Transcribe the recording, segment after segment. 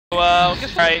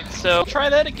Alright, so try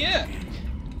that again.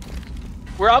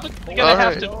 We're obviously gonna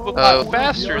have to move a lot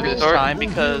faster this time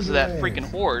because of that freaking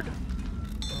horde.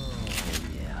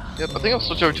 Yep, I think I'll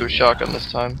switch over to a shotgun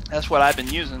this time. That's what I've been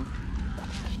using.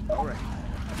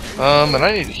 And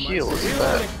I need to heal. Look at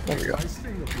that. There we go.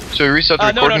 So we restart the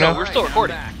recording now? No, we're still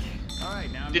recording.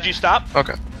 Did you stop?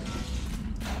 Okay.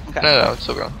 Okay. No, it's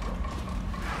still going.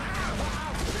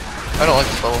 I don't like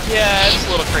this level. Yeah, it's a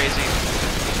little crazy.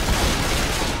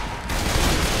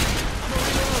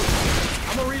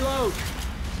 I'm gonna reload.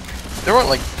 There weren't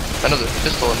like another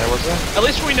pistol in there, was there? At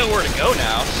least we know where to go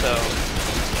now, so.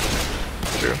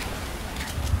 True.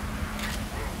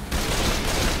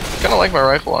 Kinda like my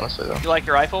rifle, honestly, though. You like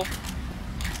your rifle?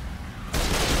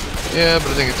 Yeah, but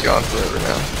I think it's gone forever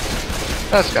now.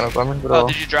 That's kind of a bummer, but Oh,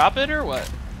 did you drop it or what?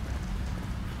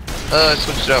 I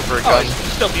switched it out for a Oh, gun. it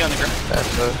should still be on the ground. And,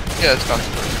 yeah, it's gone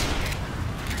forever.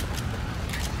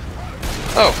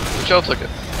 Oh, Michelle took it.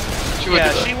 She would do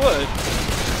Yeah, that. she would.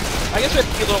 I guess we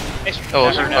have to be a little extra Oh,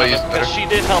 effort so now, I used because better. she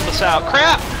did help us out.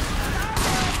 Crap!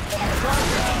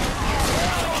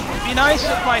 It'd be nice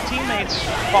if my teammates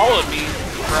followed me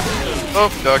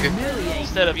Oh, doggy.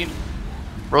 instead of you.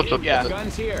 Roach up. Yeah.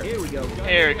 Guns here. Here we go.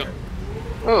 There you go.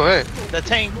 Oh, hey. The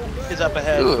tank is up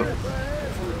ahead. Ooh.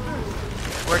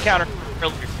 We're counter.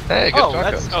 Hey, good Oh,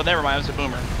 shotguns. that's. Oh, never mind. It was a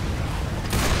boomer.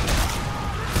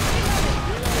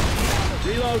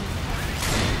 Reload.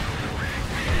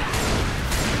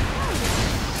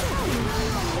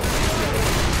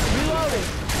 Reloading.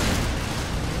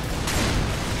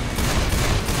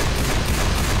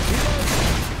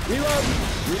 Reload.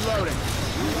 Reloading.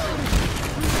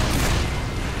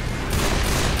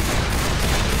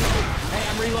 Hey,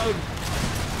 I'm reloading.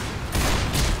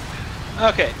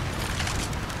 Okay.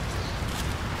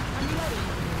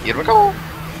 Here we go.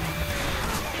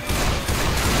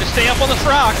 Just stay up on this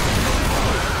rock.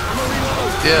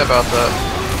 Yeah, about that.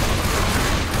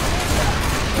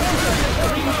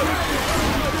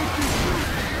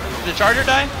 Did the charger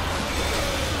die?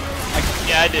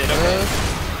 Yeah, I did. Okay.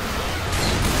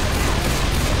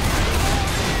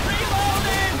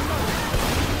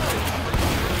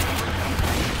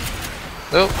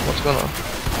 Nope, what's going on?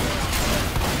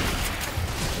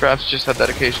 Perhaps just had that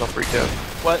occasional freak out.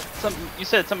 What? You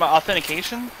said something about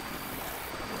authentication?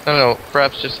 I don't know,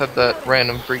 perhaps just had that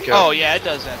random freak out. Oh yeah, it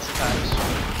does that sometimes.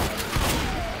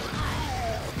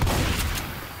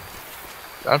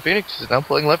 John Phoenix is now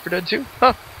playing Left 4 Dead 2?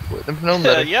 Huh, wouldn't have known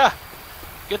better. Yeah.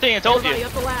 Good thing I told you.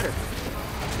 Up the ladder.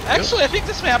 Actually, I think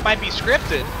this map might be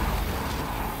scripted.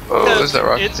 Oh, because there's that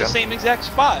rocket it's the down. same exact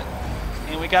spot.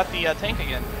 And we got the tank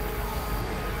again.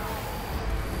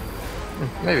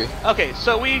 Maybe. Okay,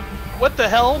 so what the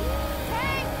hell?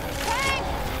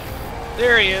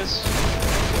 There he is.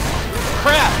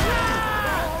 Crap!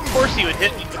 Of course he would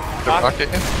hit me. The rocket?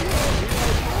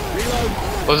 Reload.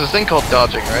 Well, there's this thing called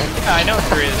dodging, right? Yeah, I know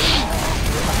there is.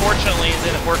 Unfortunately, it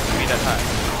didn't work for me that time.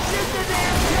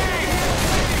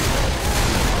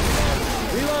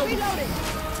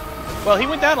 Reload. Well, he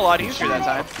went down a lot easier that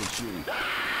time.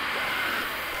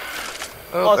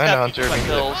 Oh, Well, it's and a got hunter. my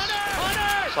kills,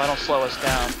 so I don't slow us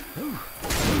down.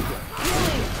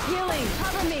 Healing!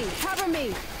 Cover me! Cover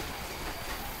me!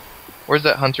 Where's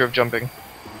that hunter of jumping?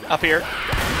 Up here.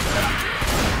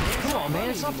 Come on, man.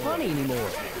 It's not funny anymore.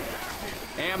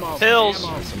 Ammo. Pills.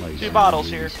 Ammo. 2 bottles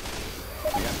here.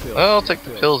 Well, I'll take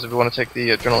the pills if you want to take the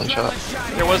adrenaline shot.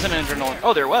 There wasn't an adrenaline.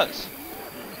 Oh, there was.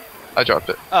 I dropped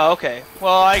it. Oh, okay.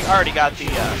 Well, I already got the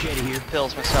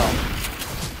pills myself.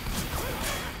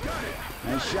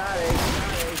 Nice shot, Ace.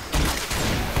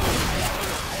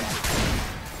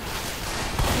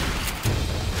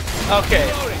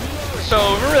 Okay. So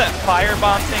remember that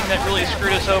firebomb thing that really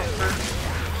screwed us over?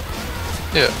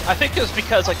 Yeah. I think it was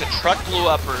because like the truck blew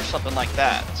up or something like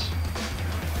that.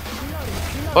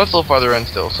 Well, it's a little farther in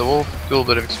still, so we'll do a little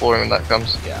bit of exploring when that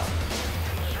comes. Yeah.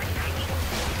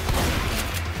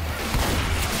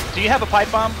 Do you have a pipe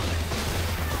bomb?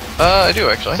 I do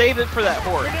actually. Save it for that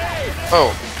horde.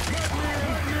 Oh.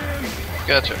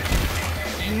 Gotcha.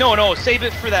 No, save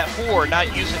it for that horde,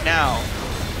 not use it now.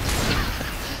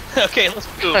 Okay, let's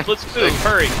move. Let's move.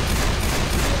 Hurry.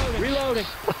 Reloading.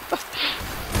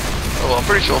 Oh, well, I'm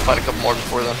pretty sure we'll find a couple more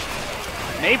before then.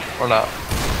 Maybe. Or not.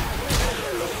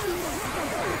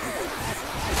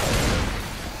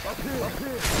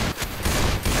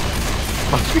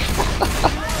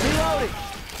 Reloading.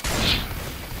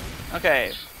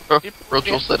 Okay. Roach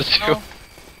will set it too. Oh.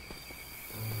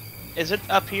 Is it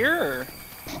up here or?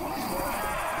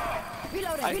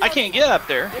 I can't get up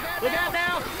there. Look out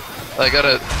now. I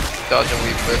gotta dodge and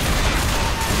weave there.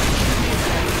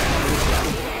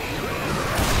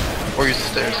 Or use the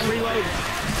stairs.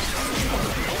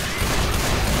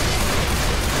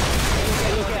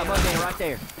 Hey, look out, Mudman right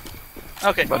there.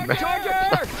 Okay. Mudman.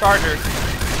 Charger.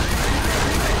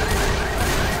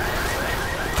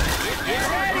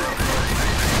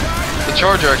 The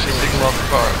charger actually signaled off the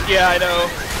car. Yeah, I know.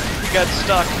 He got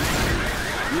stuck.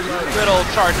 Good old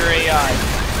Charger AI.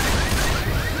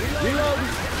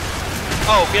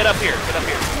 Oh, get up here. Get up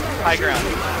here. High ground.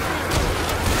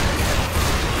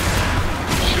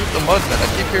 Shoot the Mudman.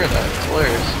 I keep hearing that. It's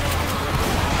hilarious.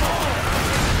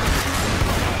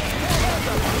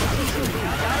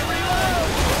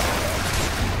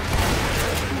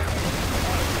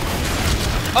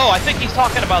 Oh, I think he's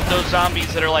talking about those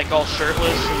zombies that are like all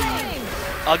shirtless and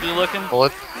ugly looking.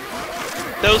 Bullet.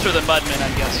 Those are the Mudmen,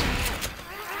 I'm guessing.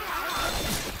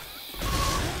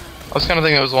 I was kind of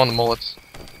thinking it was one of the mullets.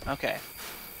 Okay.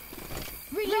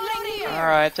 Reloading here.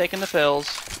 Alright, taking the pills.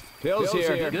 Pills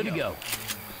here. Good to go.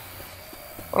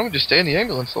 Why don't we just stay in the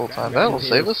ambulance the whole time? That'll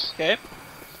save us. Okay.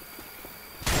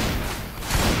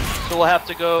 So we'll have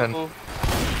to go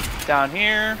down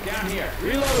here.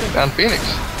 Down Phoenix.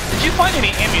 Did you find any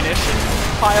ammunition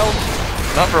piles?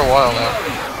 Not for a while now.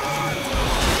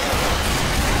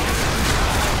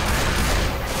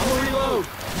 I'm gonna reload.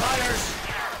 Fires.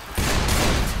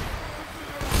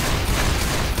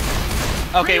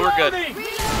 Okay, we're good.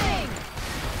 Reloading.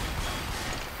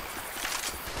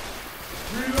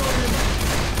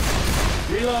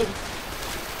 Reload.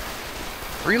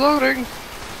 Reloading.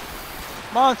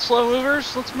 Come on, slow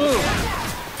movers, let's move.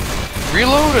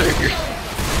 Reloading.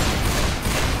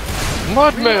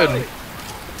 Mudman.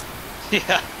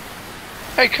 Yeah.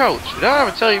 Hey, coach. Did I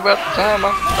ever tell you about the time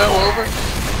I fell over?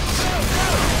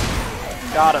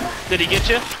 Got him. Did he get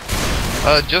you?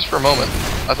 Just for a moment.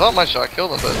 I thought my shot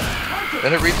killed him, but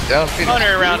then it reached down Phoenix.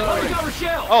 Hunter around.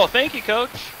 Oh, thank you, Coach.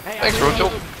 Thanks,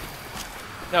 Rochelle.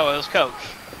 No, it was Coach.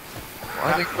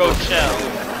 I think Rochelle.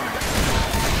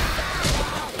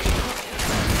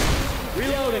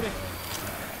 Reloading.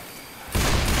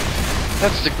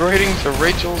 that's degrading to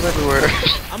Rachel's everywhere.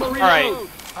 I'm a reload. Alright.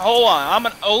 Hold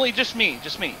on. Only just me.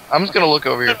 Just me. I'm just gonna look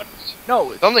over here.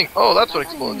 No, Something. Oh, that's what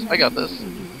explodes. I got this.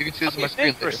 You can see this on my screen.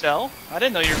 thanks, Marcel. I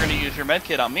didn't know you were going to use your med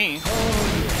kit on me.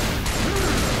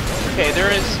 Okay,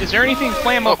 is there anything Oh,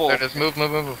 flammable? there it is. Move,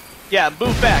 move, move, move. Yeah,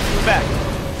 move back, move back.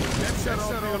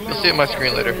 You'll see it on my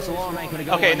screen later.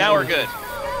 Okay, now we're good.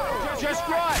 Just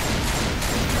right.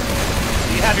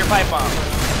 You have your pipe bomb.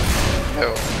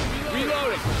 No.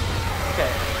 Reloading.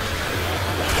 Okay.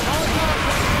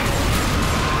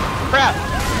 Crap.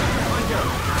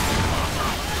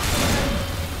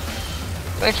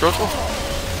 Thanks, Rochelle.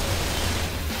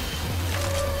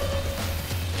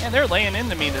 Man, they're laying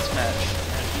into me this match.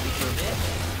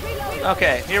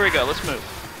 Okay, here we go. Let's move.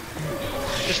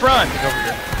 Just run. Over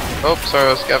here. Oh, sorry,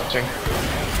 I was scavenging.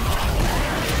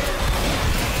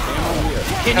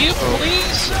 Can you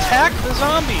please attack the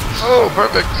zombies? Oh,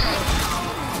 perfect.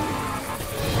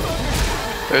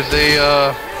 There's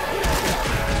a,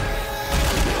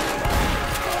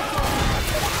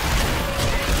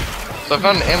 So I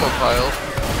found an ammo pile.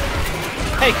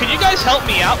 Hey, could you guys help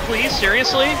me out, please?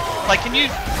 Seriously? Like, can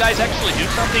you guys actually do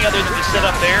something other than just sit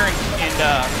up there and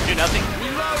do nothing?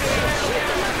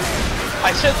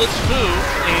 I said let's move,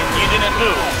 and you didn't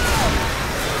move.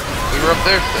 We were up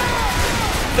there still.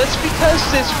 That's because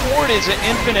this horde is an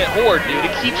infinite horde, dude.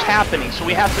 It keeps happening, so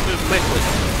we have to move quickly.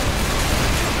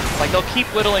 Like, they'll keep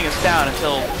whittling us down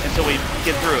until we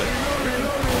get through it.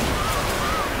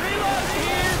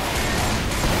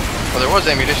 Well, there was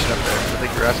ammunition up there. I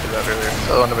think you were asking about earlier,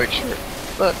 so I wanted to make sure.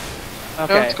 But,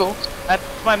 Okay. no, it's cool. That's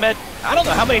my med. I don't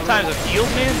know how many times I've healed,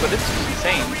 man, but it's just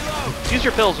insane. Use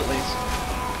your pills at least.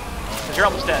 Because you're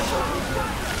almost dead.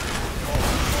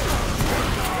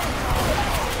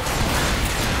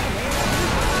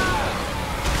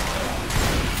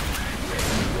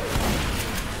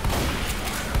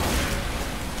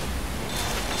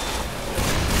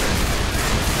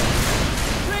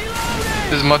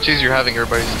 This is much easier having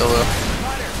everybody still though.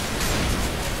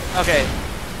 Okay.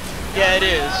 Yeah, it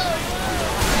is.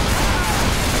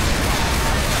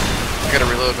 I gotta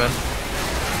reload, man.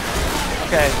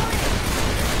 Okay.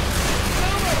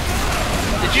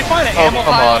 Did you find an Oh, ammo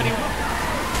come pile on. anywhere?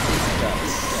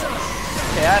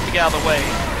 Okay, I have to get out of the way.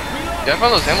 Yeah, I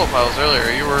found those ammo piles earlier.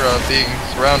 You were being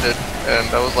surrounded, and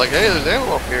I was like, hey, there's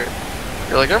ammo up here.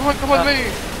 You're like, everyone come with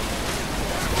me.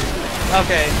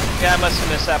 Okay. Yeah, I must have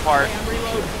missed that part.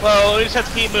 Well, we just have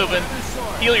to keep moving.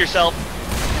 Heal yourself.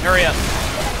 Hurry up.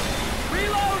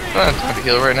 I don't have time to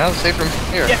heal right now. It's safe from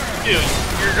here. Yeah, dude.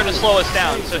 You're gonna slow us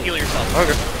down, so heal yourself.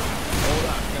 Okay.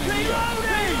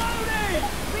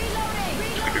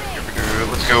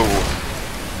 Let's Let's go.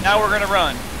 Now we're gonna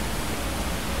run.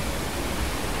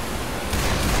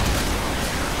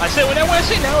 I said when I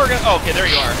say now we're gonna. Oh, okay, there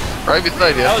you are. Right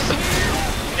beside you. That was the.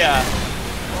 Yeah.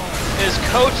 His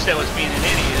coach that was being an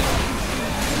idiot.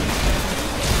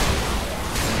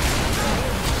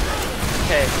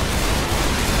 Okay.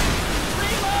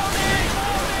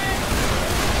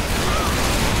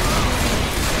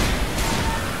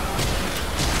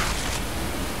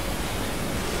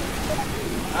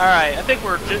 Alright, I think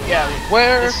we're just, yeah.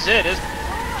 Where? This is it, isn't it?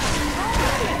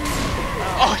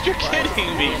 Oh, you're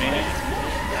kidding me, man.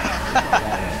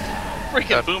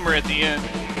 Freaking Boomer at the end.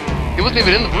 He wasn't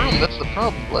even in the room, that's the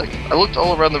problem. Like, I looked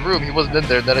all around the room, he wasn't in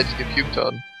there, and then I just get puked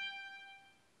on.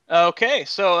 Okay,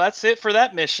 so that's it for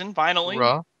that mission, finally.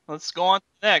 Raw. Let's go on to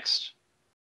the next.